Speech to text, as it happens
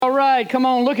right, come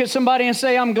on, look at somebody and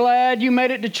say, I'm glad you made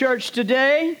it to church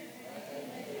today.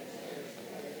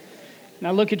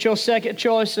 Now look at your second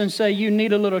choice and say, you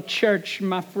need a little church,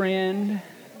 my friend.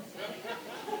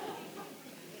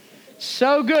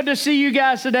 So good to see you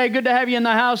guys today. Good to have you in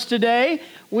the house today.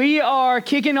 We are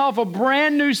kicking off a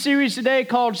brand new series today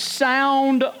called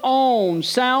Sound On.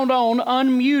 Sound On,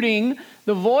 unmuting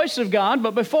the voice of God.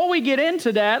 But before we get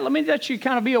into that, let me let you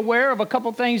kind of be aware of a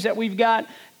couple things that we've got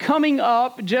coming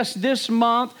up just this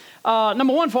month.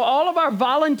 Number one, for all of our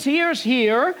volunteers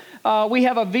here, we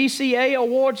have a VCA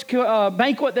Awards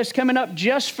banquet that's coming up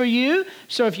just for you.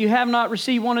 So if you have not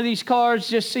received one of these cards,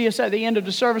 just see us at the end of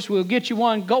the service. We'll get you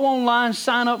one. Go online,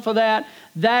 sign up for that.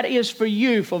 That is for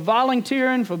you, for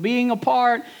volunteering, for being a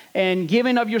part, and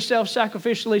giving of yourself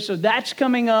sacrificially. So that's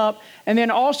coming up. And then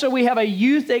also we have a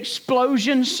youth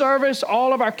explosion service.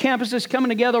 All of our campuses coming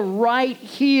together right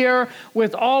here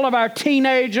with all of our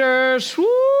teenagers. Woo!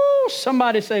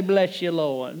 Somebody say, bless you,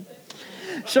 Lord.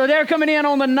 So they're coming in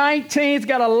on the 19th.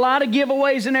 Got a lot of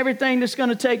giveaways and everything that's going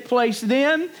to take place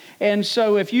then. And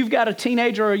so if you've got a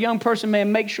teenager or a young person,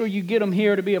 man, make sure you get them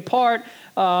here to be a part.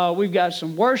 We've got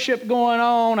some worship going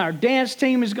on. Our dance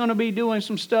team is going to be doing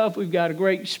some stuff. We've got a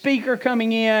great speaker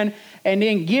coming in and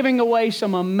then giving away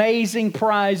some amazing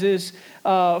prizes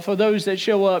for those that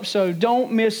show up. So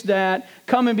don't miss that.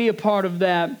 Come and be a part of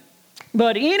that.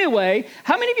 But anyway,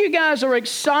 how many of you guys are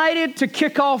excited to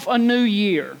kick off a new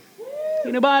year?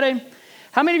 Anybody?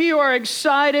 How many of you are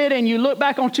excited and you look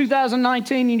back on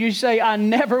 2019 and you say, I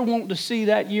never want to see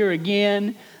that year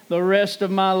again the rest of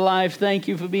my life? Thank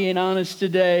you for being honest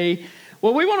today.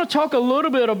 Well, we want to talk a little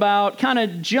bit about kind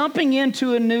of jumping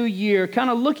into a new year, kind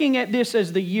of looking at this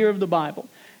as the year of the Bible.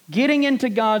 Getting into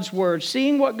God's Word,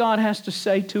 seeing what God has to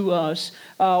say to us.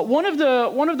 One of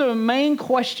the main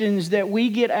questions that we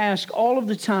get asked all of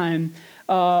the time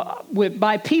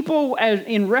by people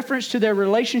in reference to their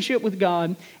relationship with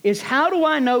God is, how do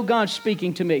I know God's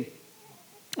speaking to me?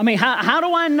 I mean, how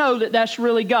do I know that that's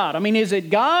really God? I mean, is it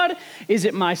God? Is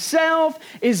it myself?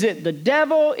 Is it the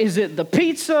devil? Is it the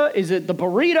pizza? Is it the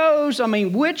burritos? I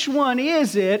mean, which one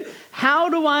is it? How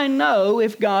do I know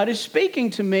if God is speaking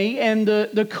to me? And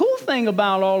the cool thing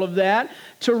about all of that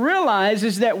to realize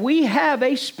is that we have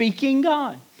a speaking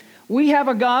God. We have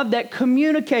a God that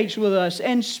communicates with us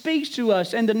and speaks to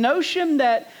us. And the notion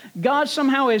that God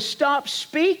somehow has stopped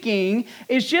speaking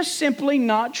is just simply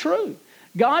not true.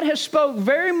 God has spoke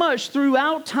very much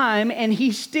throughout time, and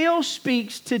He still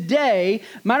speaks today.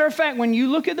 Matter of fact, when you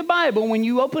look at the Bible, when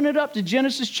you open it up to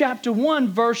Genesis chapter 1,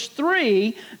 verse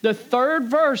 3, the third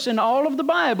verse in all of the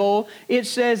Bible, it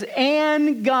says,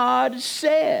 and God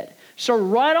said. So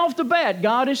right off the bat,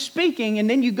 God is speaking, and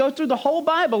then you go through the whole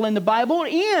Bible, and the Bible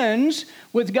ends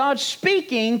with God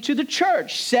speaking to the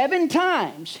church. 7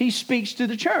 times He speaks to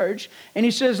the church, and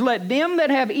He says, let them that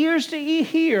have ears to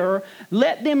hear,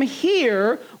 let them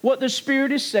hear what the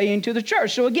Spirit is saying to the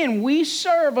church. So again, we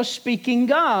serve a speaking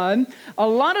God. A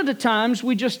lot of the times,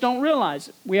 we just don't realize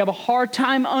it. We have a hard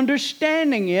time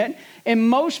understanding it, and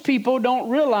most people don't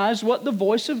realize what the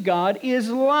voice of God is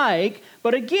like.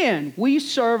 But again, we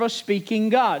serve a speaking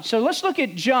God. So let's look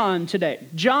at John today.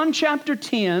 John chapter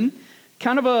 10,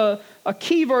 kind of a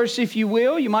key verse, if you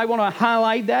will. You might want to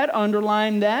highlight that,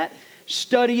 underline that,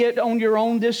 study it on your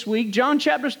own this week. John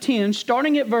chapter 10,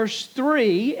 starting at verse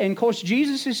 3, and of course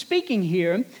Jesus is speaking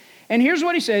here. And here's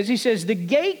what He says. He says, the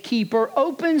gatekeeper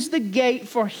opens the gate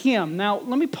for him. Now,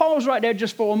 let me pause right there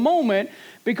just for a moment,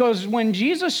 because when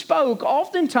Jesus spoke,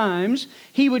 oftentimes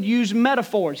He would use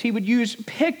metaphors. He would use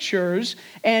pictures.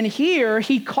 And here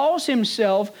He calls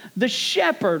Himself the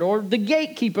shepherd, or the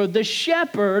gatekeeper, the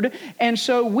shepherd. And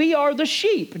so we are the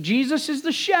sheep. Jesus is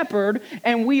the shepherd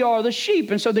and we are the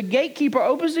sheep. And so the gatekeeper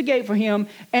opens the gate for him.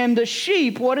 And the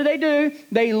sheep, what do?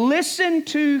 They listen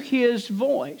to His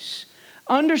voice.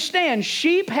 Understand,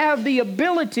 sheep have the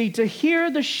ability to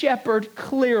hear the shepherd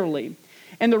clearly.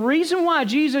 And the reason why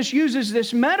Jesus uses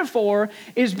this metaphor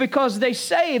is because they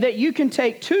say that you can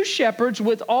take 2 shepherds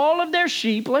with all of their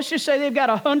sheep. Let's just say they've got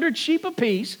 100 sheep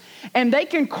apiece, and they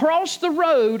can cross the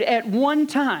road at one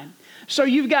time. So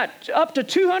you've got up to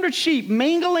 200 sheep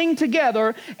mingling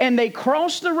together, and they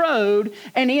cross the road,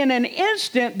 and in an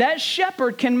instant, that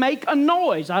shepherd can make a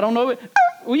noise. I don't know,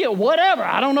 whatever.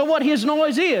 I don't know what his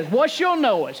noise is. What's your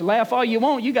noise? Laugh all you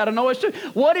want. You got a noise too.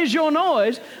 What is your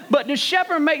noise? But the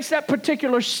shepherd makes that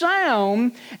particular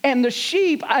sound, and the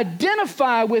sheep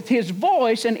identify with his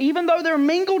voice, and even though they're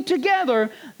mingled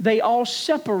together, they all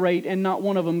separate, and not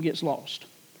one of them gets lost.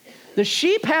 The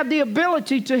sheep have the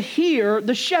ability to hear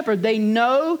the shepherd. They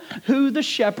know who the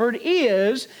shepherd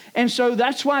is. And so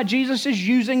that's why Jesus is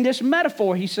using this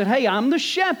metaphor. He said, hey, I'm the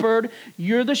shepherd.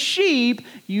 You're the sheep.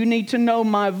 You need to know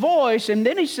my voice. And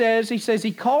then he says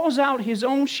he calls out his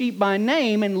own sheep by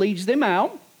name and leads them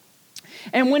out.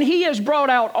 And when he has brought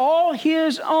out all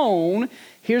his own,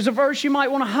 here's a verse you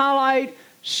might want to highlight,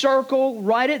 circle,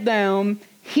 write it down.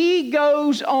 He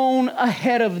goes on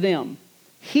ahead of them.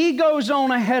 He goes on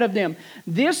ahead of them.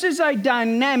 This is a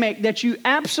dynamic that you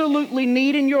absolutely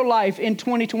need in your life in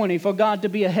 2020 for God to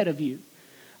be ahead of you.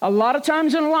 A lot of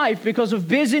times in life, because of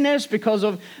busyness, because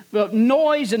of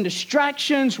noise and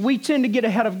distractions, we tend to get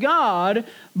ahead of God.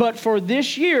 But for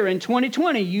this year in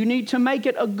 2020, you need to make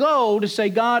it a goal to say,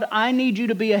 God, I need you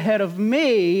to be ahead of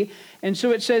me. And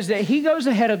so it says that he goes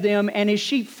ahead of them and his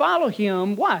sheep follow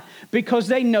him. Why? Because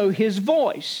they know his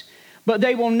voice. But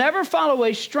they will never follow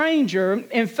a stranger.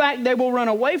 In fact, they will run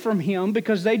away from him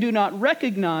because they do not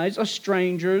recognize a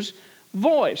stranger's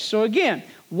voice. So again,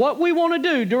 what we want to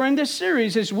do during this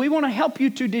series is we want to help you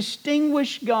to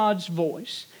distinguish God's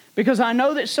voice. Because I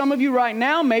know that some of you right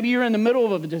now, maybe you're in the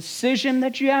middle of a decision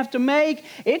that you have to make.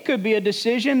 It could be a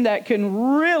decision that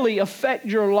can really affect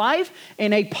your life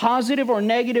in a positive or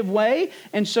negative way.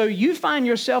 And so you find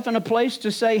yourself in a place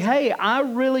to say, hey, I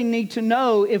really need to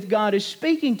know if God is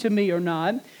speaking to me or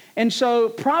not. And so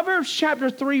Proverbs chapter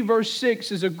 3, verse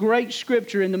 6 is a great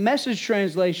scripture in the Message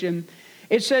translation.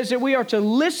 It says that we are to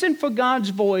listen for God's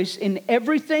voice in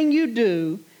everything you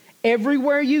do,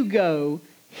 everywhere you go.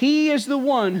 He is the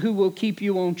one who will keep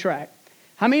you on track.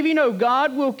 How many of you know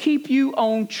God will keep you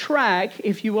on track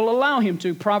if you will allow him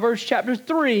to? Proverbs chapter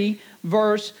 3,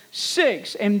 verse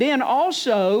 6. And then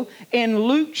also in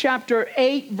Luke chapter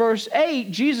 8, verse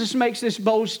 8, Jesus makes this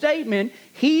bold statement,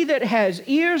 he that has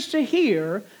ears to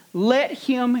hear, let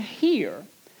him hear.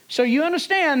 So you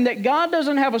understand that God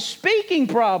doesn't have a speaking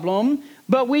problem,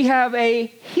 but we have a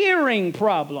hearing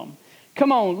problem.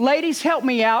 Come on, ladies, help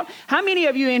me out. How many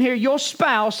of you in here, your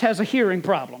spouse has a hearing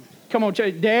problem? Come on,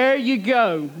 church. There you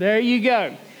go. There you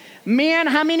go. Men,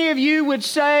 how many of you would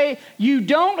say you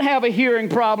don't have a hearing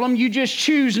problem, you just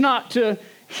choose not to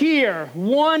hear?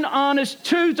 One honest,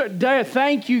 two, there.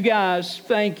 Thank you, guys.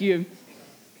 Thank you.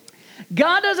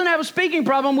 God doesn't have a speaking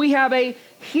problem. We have a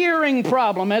hearing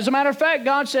problem. As a matter of fact,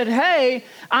 God said, hey,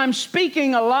 I'm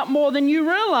speaking a lot more than you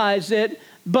realize it.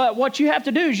 But what you have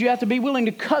to do is you have to be willing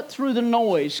to cut through the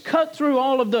noise, cut through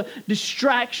all of the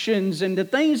distractions and the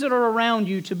things that are around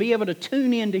you to be able to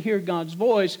tune in to hear God's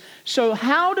voice. So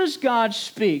how does God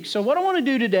speak? So what I want to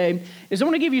do today is I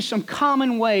want to give you some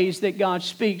common ways that God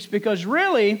speaks, because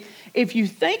really, if you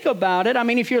think about it, I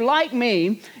mean, if you're like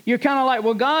me, you're kind of like,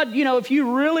 well, God, if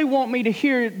you really want me to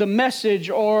hear the message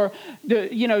or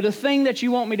the thing that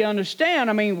you want me to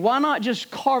understand, I mean, why not just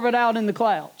carve it out in the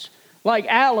clouds? Like,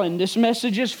 Alan, this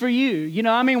message is for you.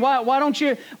 Why don't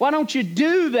you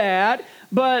do that?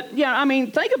 But,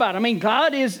 think about it.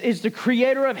 God is the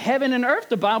creator of heaven and earth.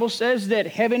 The Bible says that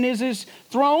heaven is his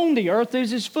throne. The earth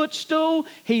is his footstool.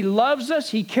 He loves us.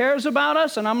 He cares about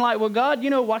us. And I'm like, well, God,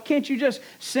 why can't you just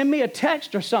send me a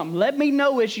text or something? Let me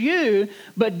know it's you.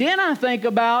 But then I think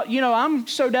about, I'm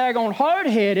so daggone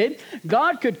hard-headed.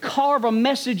 God could carve a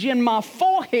message in my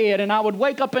forehead and I would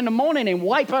wake up in the morning and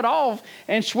wipe it off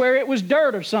and swear it was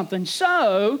dirt or something.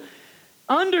 So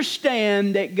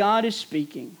understand that God is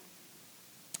speaking.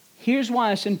 Here's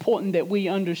why it's important that we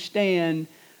understand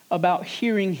about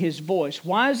hearing his voice.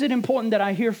 Why is it important that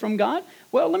I hear from God?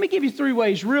 Well, let me give you 3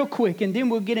 ways real quick, and then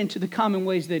we'll get into the common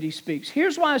ways that he speaks.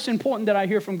 Here's why it's important that I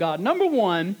hear from God. Number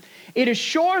 1, it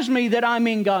assures me that I'm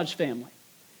in God's family.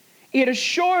 It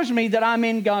assures me that I'm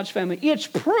in God's family. It's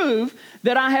proof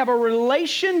that I have a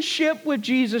relationship with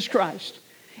Jesus Christ.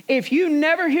 If you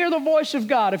never hear the voice of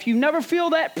God, if you never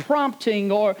feel that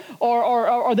prompting or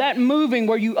that moving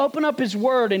where you open up his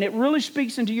word and it really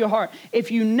speaks into your heart,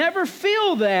 if you never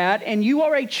feel that and you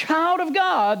are a child of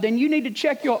God, then you need to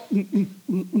check your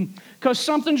because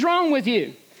something's wrong with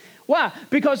you. Why?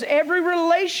 Because every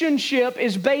relationship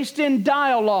is based in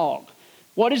dialogue.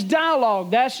 What is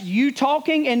dialogue? That's you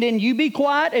talking and then you be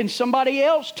quiet and somebody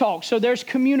else talks. So there's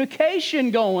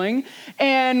communication going.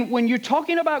 And when you're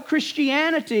talking about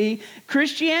Christianity,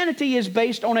 Christianity is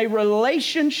based on a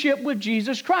relationship with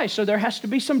Jesus Christ. So there has to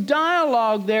be some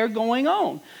dialogue there going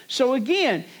on. So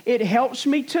again, it helps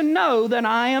me to know that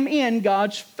I am in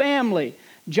God's family.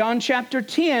 John chapter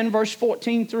 10, verse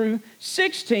 14 through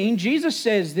 16, Jesus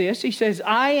says this. He says,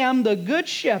 I am the good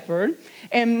shepherd,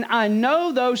 and I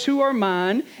know those who are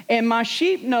mine, and my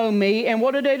sheep know me. And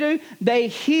what do? They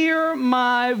hear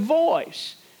my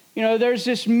voice. You know, there's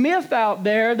this myth out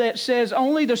there that says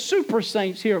only the super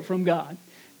saints hear from God.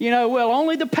 You know, well,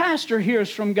 only the pastor hears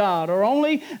from God, or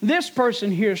only this person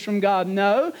hears from God.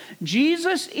 No,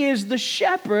 Jesus is the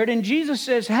shepherd, and Jesus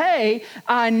says, hey,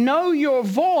 I know your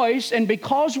voice, and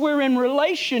because we're in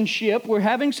relationship, we're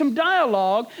having some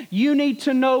dialogue, you need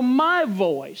to know my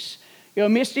voice. You know,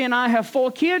 Misty and I have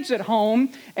 4 kids at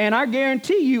home, and I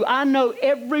guarantee you, I know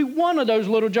every one of those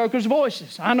little jokers'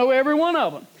 voices. I know every one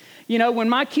of them. You know, when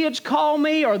my kids call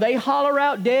me or they holler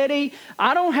out, Daddy,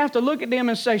 I don't have to look at them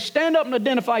and say, stand up and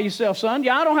identify yourself, son.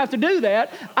 Yeah, I don't have to do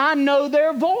that. I know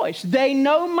their voice. They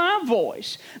know my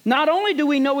voice. Not only do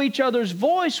we know each other's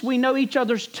voice, we know each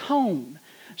other's tone.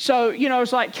 So, you know,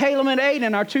 it's like Caleb and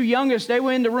Aiden, our 2 youngest, they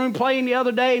were in the room playing the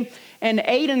other day, and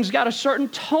Aiden's got a certain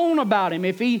tone about him.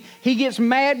 If he gets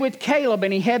mad with Caleb,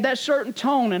 and he had that certain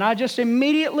tone, and I just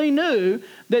immediately knew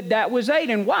that was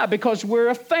Aiden. Why? Because we're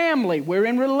a family. We're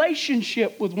in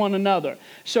relationship with one another.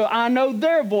 So I know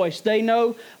their voice. They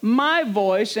know my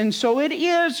voice. And so it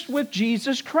is with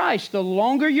Jesus Christ. The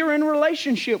longer you're in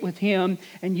relationship with Him,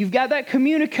 and you've got that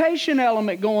communication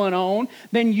element going on,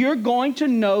 then you're going to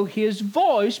know His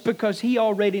voice because He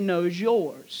already knows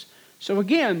yours. So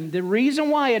again, the reason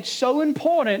why it's so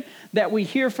important that we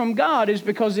hear from God is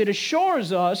because it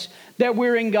assures us that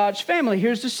we're in God's family.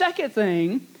 Here's the second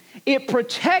thing. It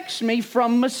protects me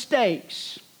from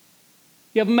mistakes.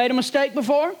 You ever made a mistake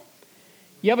before?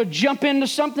 You ever jump into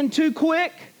something too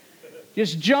quick?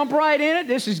 Just jump right in it.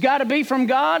 This has got to be from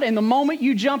God. And the moment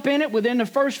you jump in it, within the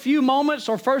first few moments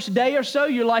or first day or so,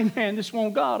 you're like, man, this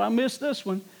won't God. I missed this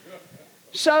one.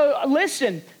 So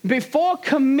listen, before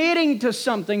committing to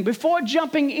something, before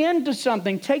jumping into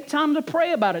something, take time to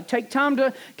pray about it. Take time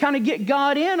to kind of get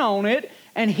God in on it,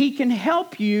 and He can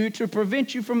help you to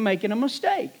prevent you from making a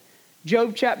mistake.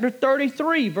 Job chapter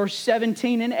 33, verse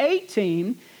 17 and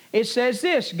 18, it says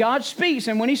this, God speaks,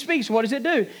 and when He speaks, what does it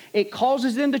do? It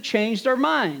causes them to change their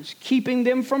minds, keeping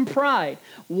them from pride,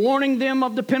 warning them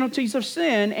of the penalties of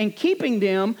sin, and keeping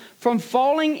them from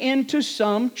falling into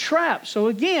some trap. So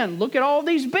again, look at all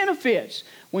these benefits.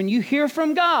 When you hear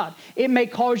from God, it may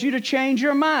cause you to change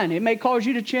your mind. It may cause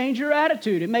you to change your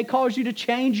attitude. It may cause you to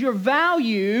change your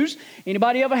values.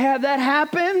 Anybody ever have that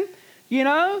happen? You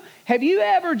know, have you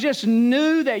ever just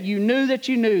knew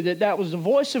that that was the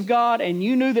voice of God, and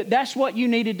you knew that that's what you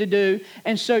needed to do,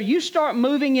 and so you start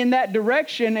moving in that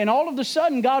direction, and all of a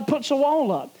sudden God puts a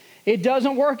wall up. It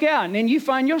doesn't work out, and then you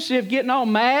find yourself getting all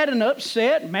mad and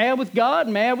upset, mad with God,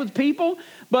 mad with people.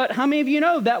 But how many of you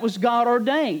know that was God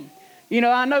ordained? You know,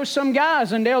 I know some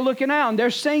guys, and they're looking out, and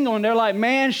they're single, and they're like,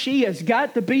 man, she has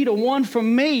got to be the one for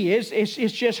me.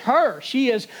 It's just her. She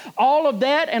is all of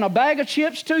that and a bag of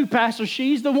chips too, Pastor.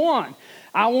 She's the one.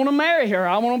 I want to marry her.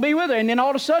 I want to be with her. And then all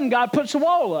of a sudden, God puts a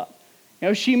wall up. You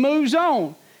know, she moves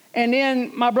on. And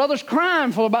then my brother's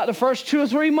crying for about the first 2 or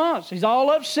 3 months. He's all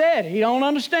upset. He don't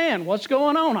understand what's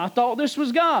going on. I thought this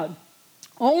was God.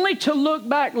 Only to look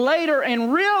back later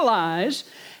and realize,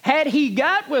 had he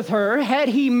got with her, had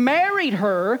he married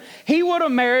her, he would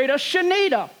have married a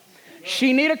Shanita.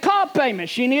 She need a car payment.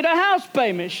 She need a house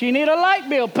payment. She need a light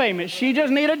bill payment. She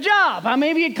just need a job. I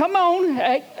mean, come on.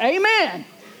 Amen.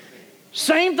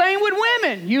 Same thing with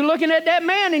women. You looking at that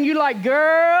man and you like,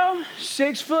 girl,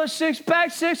 6 foot, 6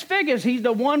 pack, 6 figures. He's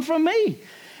the one for me.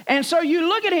 And so you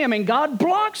look at him and God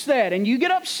blocks that and you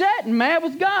get upset and mad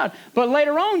with God. But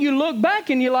later on you look back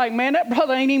and you're like, man, that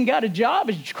brother ain't even got a job.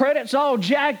 His credit's all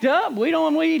jacked up. We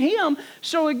don't need him.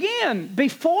 So again,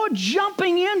 before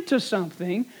jumping into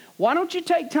something, why don't you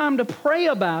take time to pray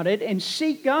about it and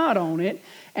seek God on it?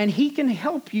 And He can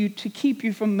help you to keep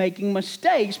you from making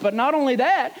mistakes. But not only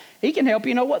that, He can help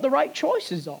you know what the right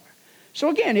choices are. So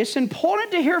again, it's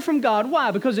important to hear from God.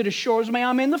 Why? Because it assures me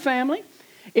I'm in the family.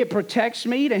 It protects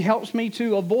me and helps me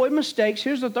to avoid mistakes.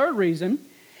 Here's the third reason.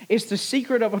 It's the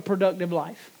secret of a productive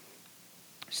life.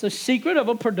 It's the secret of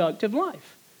a productive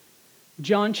life.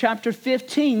 John chapter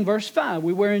 15, verse 5.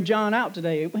 We were in John out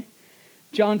today, ain't we?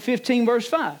 John 15, verse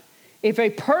 5. If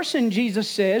a person, Jesus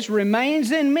says,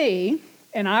 remains in me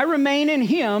and I remain in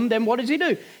him, then what does he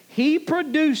do? He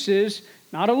produces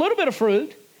not a little bit of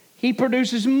fruit. He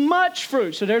produces much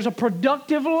fruit. So there's a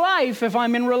productive life if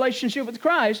I'm in relationship with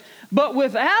Christ. But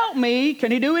without me,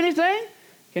 can he do anything?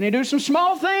 Can he do some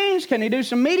small things? Can he do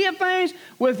some medium things?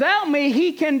 Without me,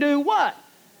 he can do what?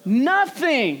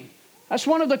 Nothing. That's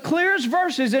one of the clearest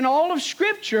verses in all of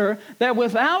Scripture, that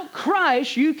without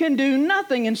Christ, you can do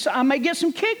nothing. And so I may get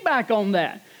some kickback on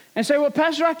that and say, well,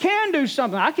 Pastor, I can do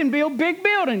something. I can build big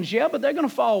buildings. Yeah, but they're going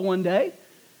to fall one day.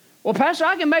 Well, Pastor,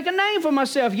 I can make a name for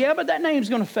myself. Yeah, but that name's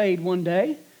going to fade one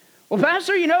day. Well,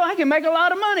 Pastor, I can make a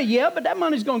lot of money. Yeah, but that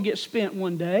money's going to get spent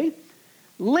one day.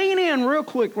 Lean in real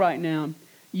quick right now.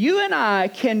 You and I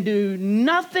can do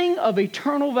nothing of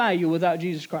eternal value without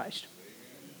Jesus Christ.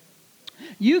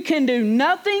 You can do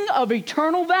nothing of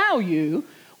eternal value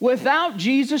without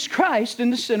Jesus Christ in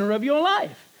the center of your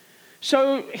life.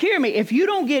 So hear me. If you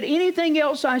don't get anything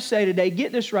else I say today,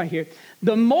 get this right here.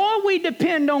 The more we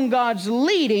depend on God's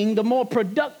leading, the more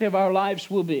productive our lives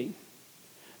will be.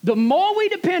 The more we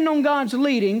depend on God's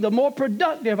leading, the more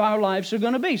productive our lives are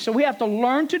going to be. So we have to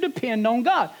learn to depend on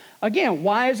God. Again,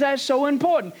 why is that so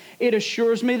important? It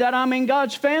assures me that I'm in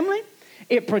God's family.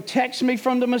 It protects me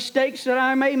from the mistakes that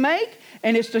I may make.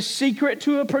 And it's the secret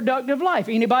to a productive life.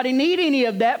 Anybody need any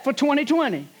of that for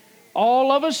 2020?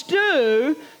 All of us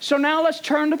do. So now let's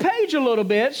turn the page a little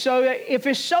bit. So if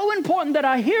it's so important that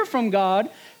I hear from God,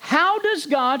 how does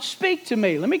God speak to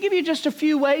me? Let me give you just a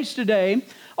few ways today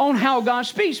on how God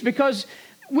speaks. Because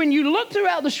when you look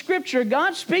throughout the Scripture,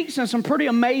 God speaks in some pretty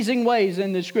amazing ways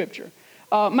in the Scripture.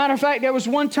 Matter of fact, there was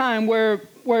one time where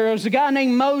there was a guy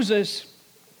named Moses,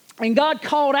 and God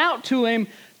called out to him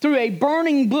through a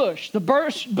burning bush. The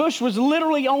bush was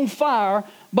literally on fire,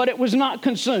 but it was not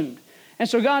consumed. And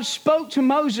so God spoke to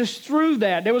Moses through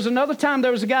that. There was another time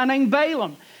there was a guy named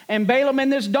Balaam. And Balaam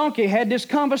and this donkey had this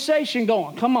conversation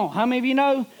going. Come on, how many of you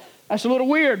know? That's a little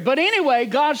weird. But anyway,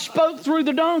 God spoke through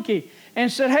the donkey and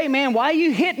said, hey man, why are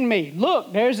you hitting me?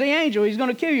 Look, there's the angel. He's going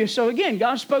to kill you. So again,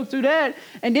 God spoke through that.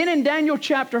 And then in Daniel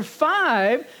chapter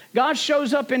 5, God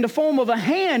shows up in the form of a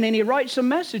hand and he writes a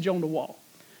message on the wall.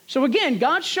 So again,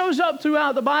 God shows up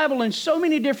throughout the Bible in so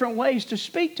many different ways to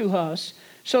speak to us.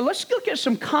 So let's look at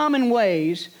some common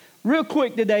ways real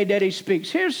quick today that he speaks.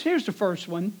 Here's the first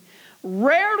one.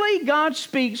 Rarely God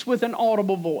speaks with an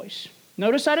audible voice.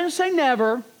 Notice I didn't say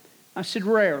never. I said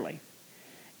rarely.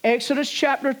 Exodus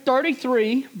chapter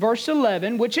 33, verse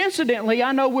 11, which incidentally,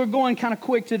 I know we're going kind of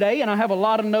quick today, and I have a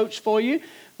lot of notes for you.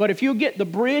 But if you'll get the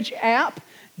Bridge app,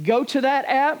 go to that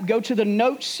app, go to the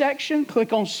notes section,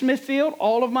 click on Smithfield.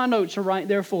 All of my notes are right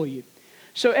there for you.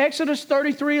 So Exodus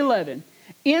 33:11.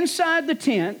 Inside the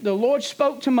tent, the Lord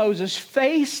spoke to Moses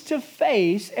face to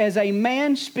face as a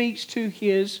man speaks to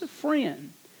his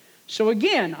friend. So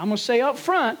again, I'm going to say up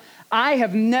front, I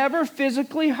have never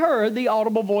physically heard the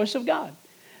audible voice of God.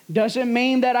 Doesn't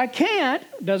mean that I can't,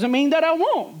 doesn't mean that I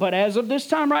won't. But as of this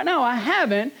time right now, I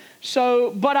haven't.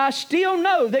 But I still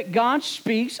know that God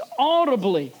speaks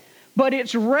audibly. But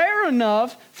it's rare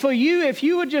enough for you, if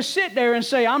you would just sit there and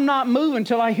say, I'm not moving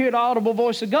till I hear the audible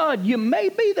voice of God, you may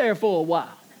be there for a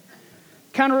while.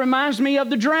 Kind of reminds me of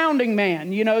the drowning man.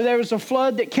 There was a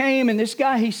flood that came, and this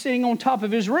guy, he's sitting on top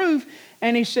of his roof,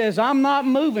 and he says, I'm not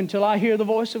moving till I hear the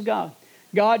voice of God.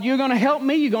 God, you're going to help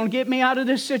me. You're going to get me out of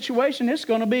this situation. It's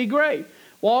going to be great.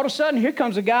 Well, all of a sudden, here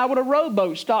comes a guy with a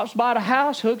rowboat, stops by the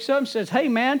house, hooks up and says, hey,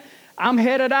 man, I'm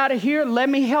headed out of here. Let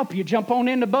me help you. Jump on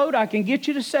in the boat. I can get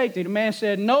you to safety. The man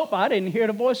said, nope, I didn't hear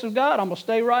the voice of God. I'm going to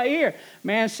stay right here.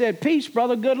 Man said, peace,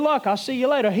 brother. Good luck. I'll see you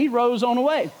later. He rows on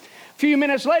away. A few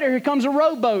minutes later, here comes a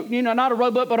rowboat. Not a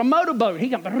rowboat, but a motorboat.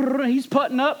 He's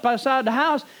putting up beside the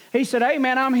house. He said, hey,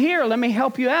 man, I'm here. Let me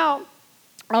help you out.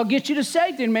 I'll get you to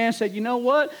safety. And the man said, you know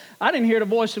what? I didn't hear the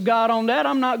voice of God on that.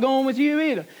 I'm not going with you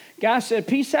either. Guy said,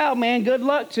 peace out, man. Good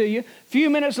luck to you. A few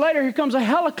minutes later, here comes a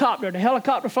helicopter. The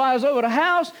helicopter flies over the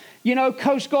house.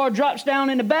 Coast Guard drops down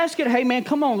in the basket. Hey, man,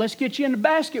 come on. Let's get you in the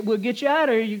basket. We'll get you out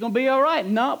of here. You're going to be all right.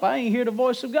 Nope, I ain't hear the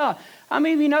voice of God. I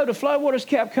mean, the floodwaters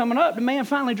kept coming up. The man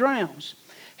finally drowns.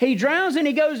 He drowns and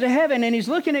he goes to heaven and he's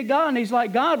looking at God and he's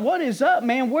like, God, what is up,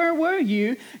 man? Where were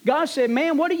you? God said,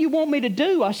 man, what do you want me to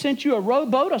do? I sent you a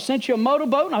rowboat, I sent you a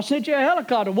motorboat, and I sent you a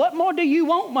helicopter. What more do you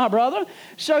want, my brother?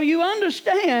 So you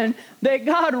understand that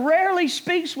God rarely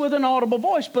speaks with an audible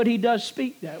voice, but he does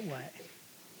speak that way.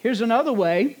 Here's another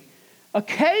way.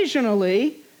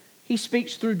 Occasionally, he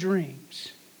speaks through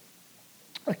dreams.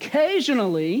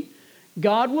 Occasionally,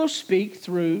 God will speak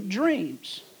through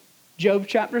dreams. Job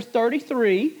chapter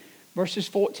 33, verses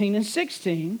 14 and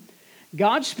 16.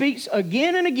 God speaks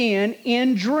again and again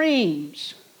in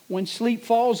dreams. When sleep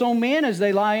falls on men as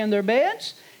they lie in their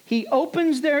beds, he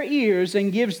opens their ears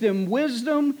and gives them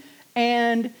wisdom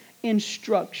and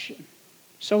instruction.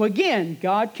 So again,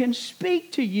 God can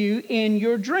speak to you in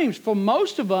your dreams. For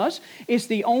most of us, it's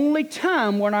the only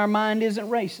time when our mind isn't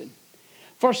racing.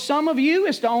 For some of you,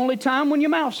 it's the only time when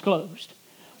your mouth's closed.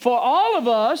 For all of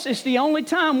us, it's the only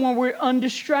time when we're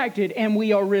undistracted and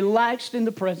we are relaxed in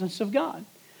the presence of God.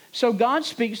 So God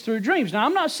speaks through dreams. Now,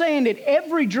 I'm not saying that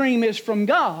every dream is from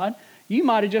God. You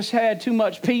might have just had too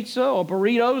much pizza or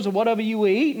burritos or whatever you were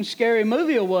eating, scary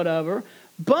movie or whatever.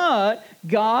 But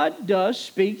God does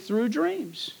speak through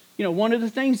dreams. one of the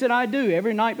things that I do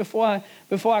every night before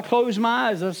I close my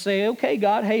eyes, I say, okay,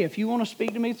 God, hey, if you want to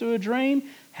speak to me through a dream,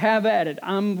 have at it.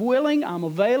 I'm willing. I'm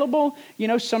available.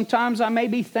 Sometimes I may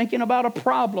be thinking about a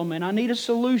problem and I need a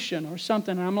solution or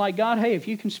something. And I'm like, God, hey, if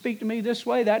you can speak to me this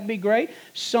way, that'd be great.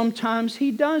 Sometimes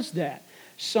He does that.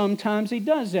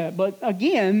 But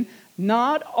again,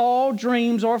 not all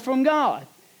dreams are from God.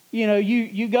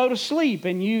 You go to sleep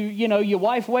and your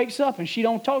wife wakes up and she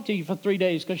don't talk to you for 3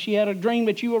 days because she had a dream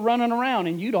that you were running around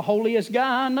and you the holiest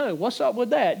guy I know. What's up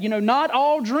with that? Not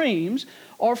all dreams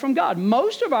are from God.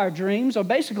 Most of our dreams are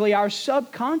basically our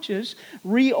subconscious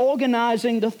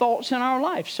reorganizing the thoughts in our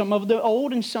life. Some of the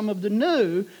old and some of the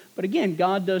new. But again,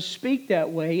 God does speak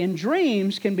that way. And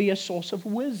dreams can be a source of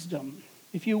wisdom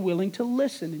if you're willing to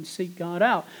listen and seek God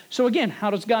out. So again,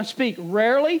 how does God speak?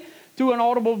 Rarely through an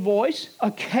audible voice,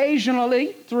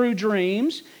 occasionally through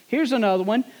dreams. Here's another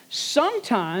one.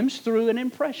 Sometimes through an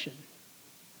impression.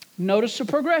 Notice the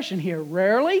progression here.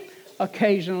 Rarely,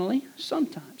 occasionally,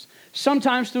 sometimes.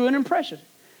 Sometimes through an impression.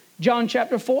 John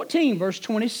chapter 14, verse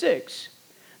 26.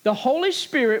 The Holy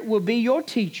Spirit will be your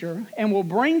teacher and will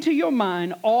bring to your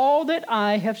mind all that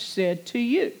I have said to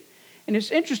you. And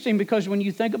it's interesting because when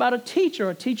you think about a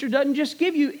teacher doesn't just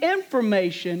give you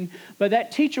information, but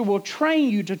that teacher will train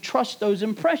you to trust those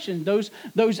impressions,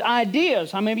 those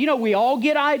ideas. I mean, we all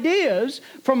get ideas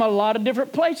from a lot of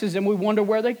different places and we wonder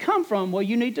where they come from. Well,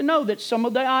 you need to know that some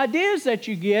of the ideas that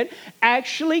you get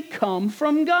actually come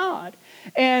from God.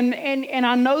 And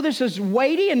I know this is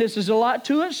weighty and this is a lot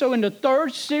to it. So in the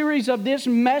third series of this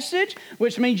message,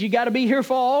 which means you got to be here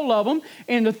for all of them,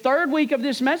 in the third week of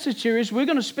this message series, we're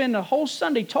going to spend the whole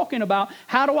Sunday talking about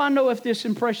how do I know if this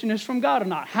impression is from God or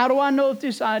not? How do I know if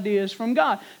this idea is from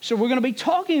God? So we're going to be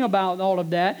talking about all of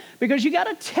that because you got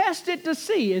to test it to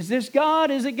see, is this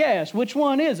God? Is it gas? Which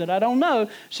one is it? I don't know.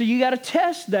 So you got to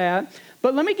test that.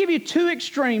 But let me give you two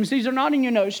extremes. These are not in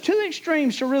your notes. Two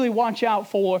extremes to really watch out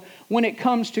for when it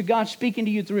comes to God speaking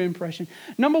to you through impression.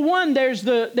 Number one, there's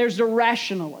the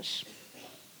rationalist.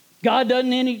 God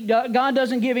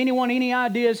doesn't give anyone any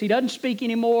ideas. He doesn't speak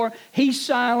anymore. He's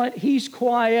silent. He's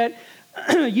quiet.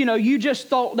 You just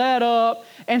thought that up.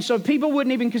 And so people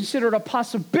wouldn't even consider it a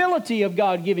possibility of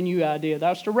God giving you an idea.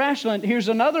 That's the rationalist. Here's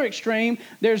another extreme.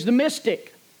 There's the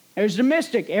mystic. There's the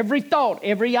mystic. Every thought,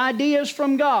 every idea is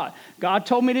from God. God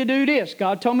told me to do this.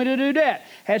 God told me to do that.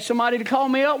 Had somebody to call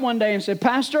me up one day and said,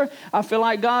 Pastor, I feel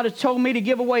like God has told me to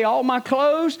give away all my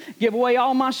clothes, give away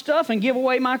all my stuff, and give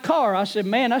away my car. I said,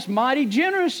 man, that's mighty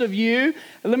generous of you.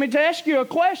 Let me ask you a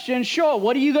question. Sure,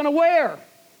 what are you going to wear?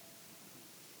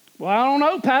 Well, I don't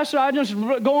know, Pastor. I just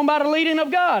going by the leading of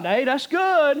God. Hey, that's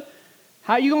good.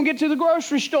 How are you going to get to the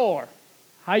grocery store?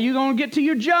 How are you going to get to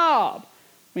your job?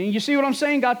 I mean, you see what I'm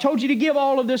saying? God told you to give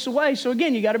all of this away. So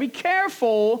again, you got to be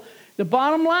careful. The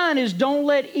bottom line is don't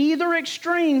let either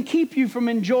extreme keep you from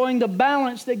enjoying the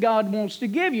balance that God wants to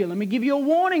give you. Let me give you a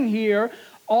warning here.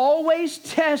 Always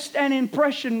test an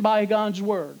impression by God's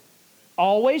word.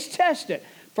 Always test it.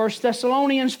 1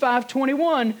 Thessalonians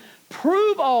 5:21,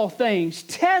 prove all things,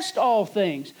 test all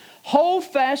things. Hold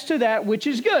fast to that which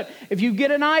is good. If you get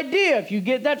an idea, if you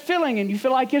get that feeling and you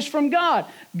feel like it's from God,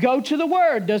 go to the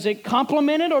Word. Does it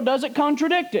complement it or does it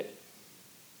contradict it?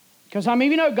 Because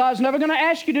God's never going to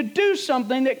ask you to do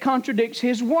something that contradicts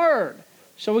His Word.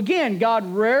 So again, God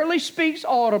rarely speaks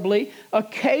audibly.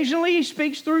 Occasionally He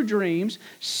speaks through dreams.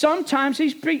 Sometimes He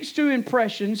speaks through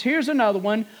impressions. Here's another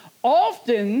one.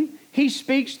 Often He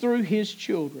speaks through His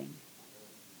children.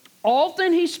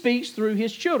 Often He speaks through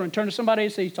His children. Turn to somebody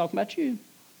and say, He's talking about you.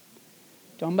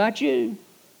 Talking about you.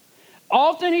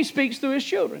 Often He speaks through His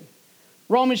children.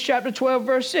 Romans chapter 12,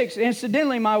 verse 6.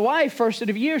 Incidentally, my wife, first of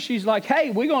the year, she's like, hey,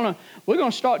 we're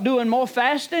gonna start doing more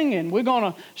fasting, and we're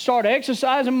going to start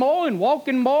exercising more and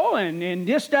walking more and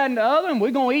this, that, and the other, and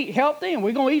we're going to eat healthy, and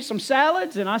we're going to eat some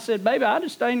salads. And I said, baby, I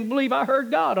just don't believe I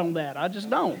heard God on that. I just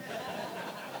don't.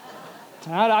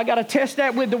 I got to test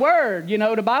that with the Word.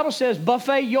 The Bible says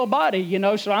buffet your body,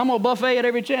 so I'm going to buffet it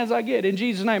every chance I get in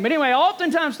Jesus' name. But anyway,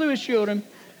 oftentimes through His children,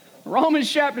 Romans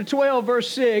chapter 12, verse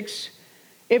 6,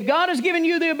 if God has given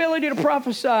you the ability to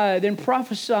prophesy, then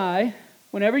prophesy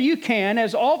whenever you can,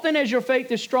 as often as your faith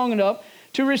is strong enough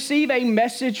to receive a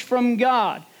message from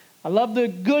God. I love the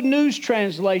Good News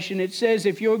translation. It says,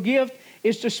 if your gift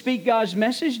is to speak God's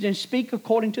message, then speak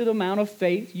according to the amount of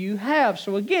faith you have.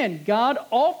 So again, God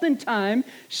oftentimes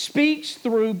speaks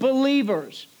through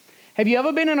believers. Have you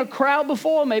ever been in a crowd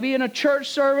before, maybe in a church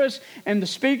service, and the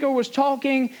speaker was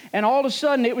talking, and all of a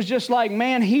sudden it was just like,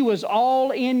 man, he was all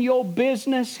in your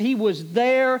business. He was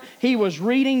there. He was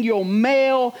reading your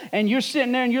mail, and you're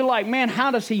sitting there and you're like, man, how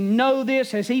does he know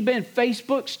this? Has he been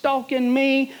Facebook stalking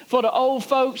me for the old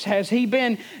folks? Has he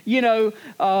been,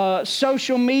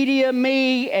 social media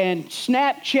me and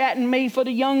Snapchatting me for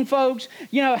the young folks?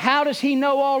 How does he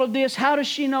know all of this? How does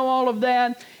she know all of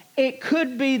that? It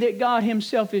could be that God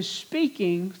himself is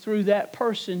speaking through that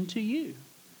person to you.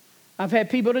 I've had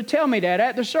people to tell me that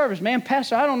at the service. Man,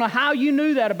 Pastor, I don't know how you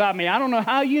knew that about me. I don't know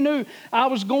how you knew I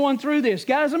was going through this.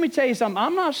 Guys, let me tell you something.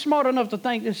 I'm not smart enough to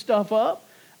think this stuff up.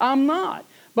 I'm not.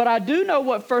 But I do know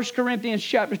what 1 Corinthians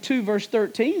chapter 2, verse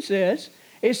 13 says.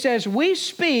 It says, we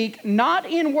speak not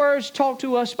in words taught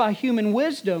to us by human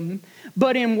wisdom,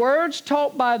 but in words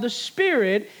taught by the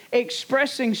Spirit,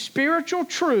 expressing spiritual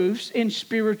truths in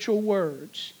spiritual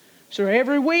words. So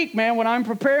every week, man, when I'm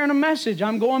preparing a message,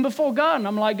 I'm going before God, and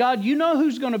I'm like, God, you know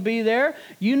who's going to be there.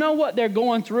 You know what they're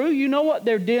going through. You know what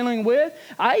they're dealing with.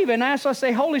 I even ask, I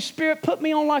say, Holy Spirit, put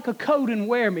me on like a coat and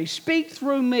wear me. Speak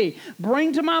through me.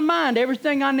 Bring to my mind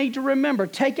everything I need to remember.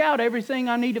 Take out everything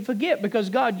I need to forget, because,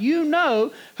 God, you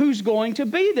know who's going to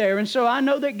be there. And so I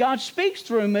know that God speaks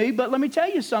through me, but let me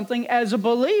tell you something. As a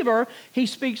believer, he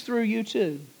speaks through you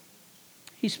too.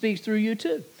 He speaks through you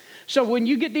too. So when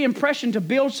you get the impression to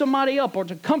build somebody up or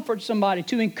to comfort somebody,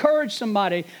 to encourage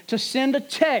somebody, to send a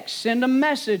text, send a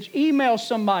message, email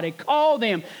somebody, call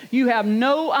them, you have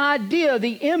no idea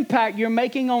the impact you're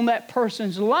making on that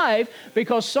person's life,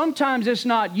 because sometimes it's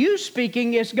not you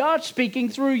speaking, it's God speaking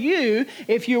through you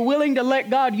if you're willing to let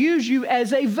God use you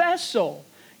as a vessel.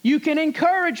 You can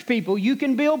encourage people. You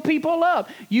can build people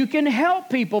up. You can help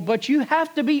people. But you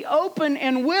have to be open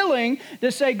and willing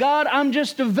to say, God, I'm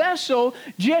just a vessel.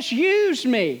 Just use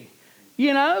me.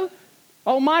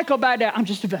 Oh, Michael back there, I'm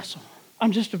just a vessel.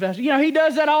 I'm just a vessel. He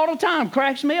does that all the time.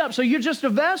 Cracks me up. So you're just a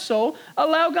vessel.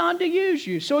 Allow God to use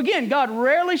you. So again, God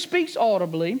rarely speaks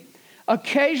audibly.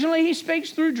 Occasionally he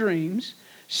speaks through dreams.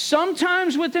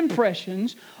 Sometimes with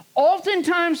impressions.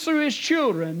 Oftentimes through his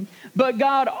children, but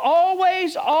God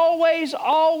always,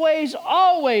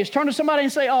 turn to somebody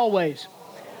and say always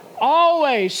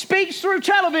speaks through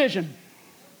television,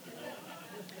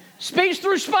 speaks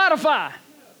through Spotify,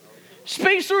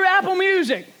 speaks through Apple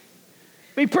Music.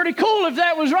 Be pretty cool if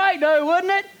that was right, though,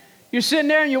 wouldn't it? You're sitting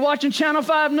there and you're watching Channel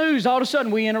 5 News. All of a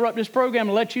sudden, we interrupt this program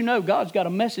and let you know God's got a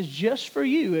message just for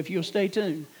you if you'll stay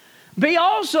tuned. Be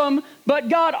awesome, but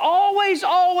God always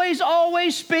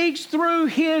speaks through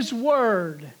his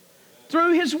word.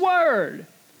 Through his word.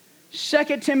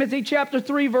 2 Timothy chapter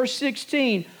 3, verse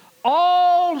 16.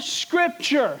 All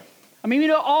scripture.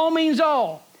 All means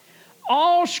all.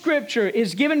 All scripture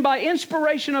is given by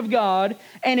inspiration of God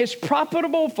and is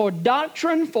profitable for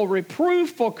doctrine, for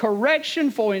reproof, for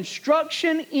correction, for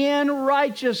instruction in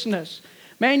righteousness.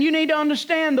 Man, you need to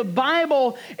understand the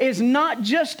Bible is not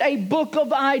just a book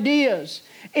of ideas.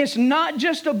 It's not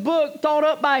just a book thought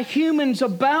up by humans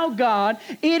about God.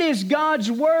 It is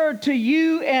God's word to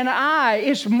you and I.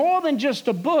 It's more than just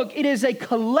a book. It is a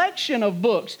collection of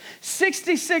books.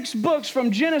 66 books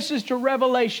from Genesis to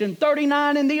Revelation.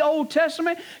 39 in the Old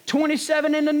Testament,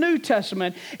 27 in the New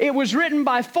Testament. It was written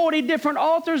by 40 different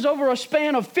authors over a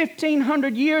span of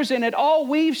 1,500 years, and it all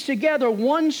weaves together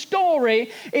one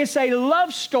story. It's a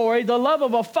love story, the love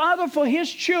of a father for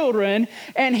his children,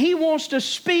 and he wants to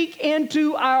speak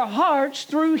into our hearts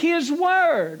through his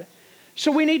word.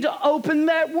 So we need to open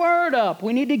that word up.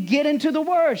 We need to get into the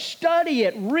word, study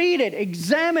it, read it,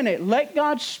 examine it, let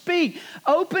God speak.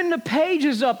 Open the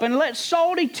pages up and let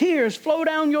salty tears flow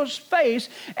down your face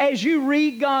as you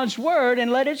read God's word,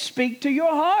 and let it speak to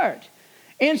your heart.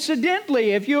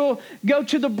 Incidentally, if you'll go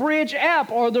to the Bridge app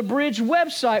or the Bridge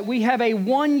website, we have a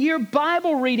 1-year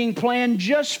Bible reading plan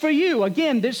just for you.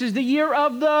 Again, this is the year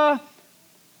of the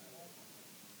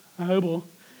Bible.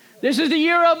 This is the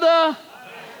year of the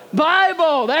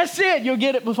Bible. That's it. You'll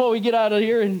get it before we get out of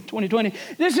here in 2020.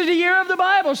 This is the year of the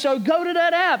Bible. So go to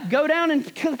that app. Go down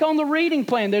and click on the reading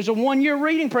plan. There's a 1-year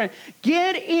reading plan.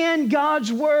 Get in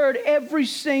God's word every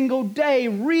single day.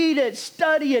 Read it,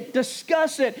 study it,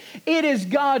 discuss it. It is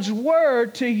God's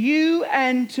word to you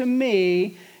and to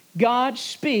me. God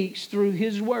speaks through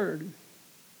his word.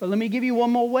 But let me give you one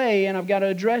more way, and I've got to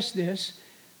address this.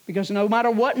 Because no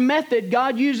matter what method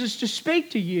God uses to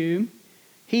speak to you,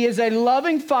 he is a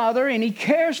loving father and he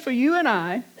cares for you and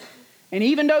I. And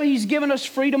even though he's given us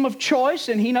freedom of choice,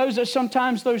 and he knows that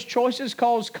sometimes those choices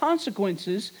cause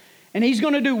consequences, and he's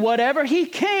going to do whatever he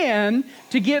can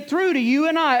to get through to you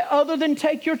and I other than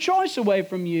take your choice away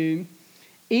from you,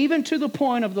 even to the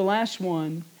point of the last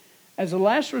one, As a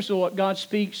last resort, God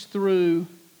speaks through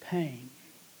pain.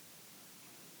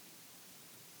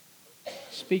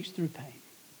 Speaks through pain.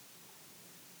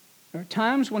 There are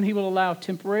times when He will allow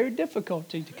temporary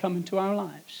difficulty to come into our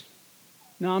lives.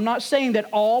 Now, I'm not saying that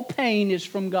all pain is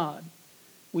from God.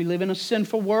 We live in a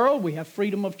sinful world. We have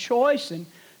freedom of choice, and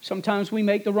sometimes we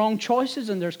make the wrong choices,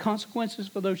 and there's consequences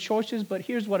for those choices. But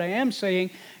here's what I am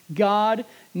saying. God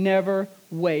never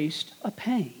wastes a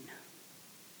pain.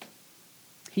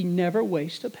 He never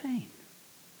wastes a pain.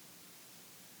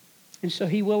 And so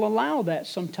He will allow that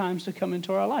sometimes to come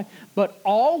into our life. But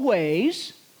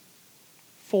always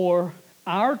for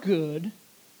our good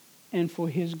and for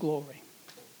His glory.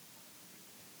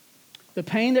 The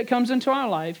pain that comes into our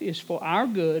life is for our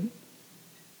good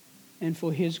and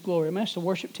for His glory. I'm going to ask the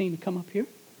worship team to come up here.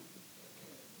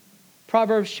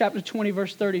 Proverbs chapter 20,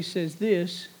 verse 30 says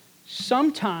this: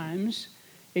 sometimes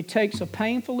it takes a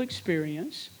painful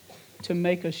experience to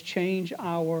make us change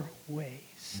our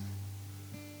ways.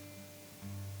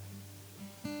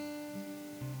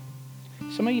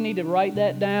 Some of you need to write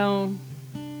that down,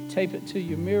 tape it to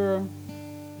your mirror,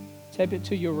 tape it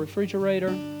to your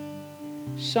refrigerator.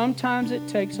 Sometimes it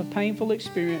takes a painful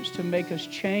experience to make us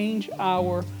change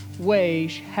our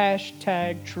ways.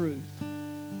 Hashtag truth.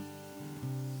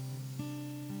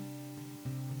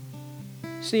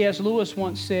 C.S. Lewis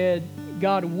once said,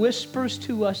 God whispers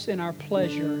to us in our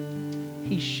pleasure.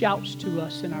 He shouts to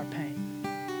us in our pain.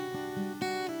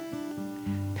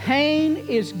 Pain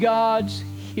is God's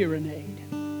hearing aid.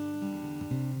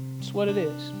 It's what it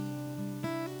is.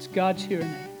 It's God's hearing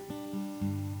aid.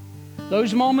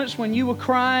 Those moments when you were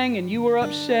crying and you were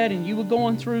upset and you were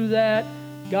going through that,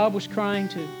 God was crying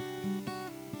too.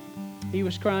 He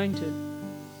was crying too.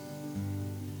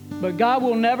 But God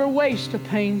will never waste a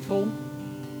painful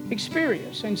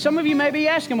experience. And some of you may be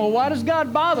asking, well, why does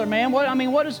God bother, man? Why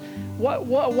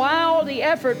all the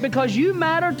effort? Because you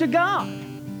matter to God.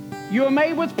 You are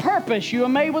made with purpose. You are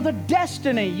made with a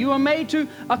destiny. You are made to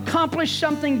accomplish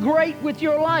something great with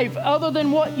your life other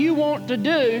than what you want to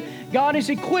do. God has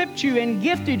equipped you and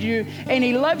gifted you, and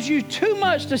He loves you too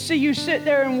much to see you sit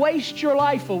there and waste your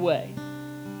life away.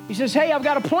 He says, hey, I've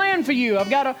got a plan for you. I've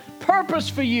got a purpose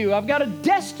for you. I've got a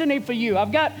destiny for you.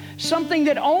 I've got something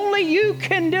that only you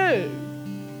can do.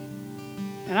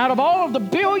 And out of all of the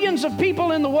billions of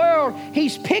people in the world,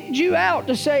 He's picked you out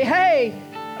to say, hey,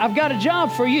 I've got a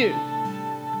job for you.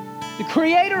 The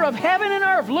Creator of heaven and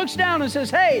earth looks down and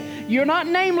says, hey, you're not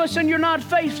nameless and you're not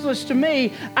faithless to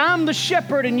me. I'm the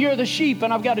shepherd and you're the sheep,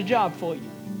 and I've got a job for you.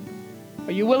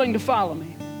 Are you willing to follow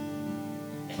me?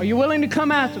 Are you willing to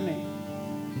come after me?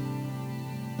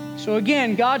 So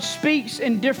again, God speaks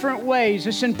in different ways.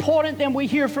 It's important that we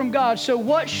hear from God. So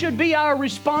what should be our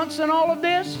response in all of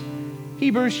this?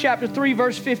 Hebrews chapter 3,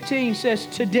 verse 15 says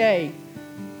today.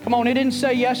 Come on, it didn't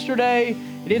say yesterday.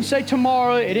 It didn't say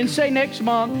tomorrow. It didn't say next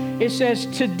month. It says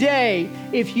today,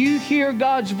 if you hear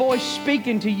God's voice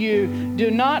speaking to you, do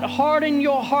not harden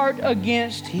your heart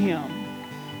against Him.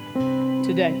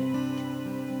 Today.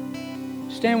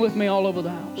 Stand with me all over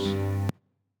the house.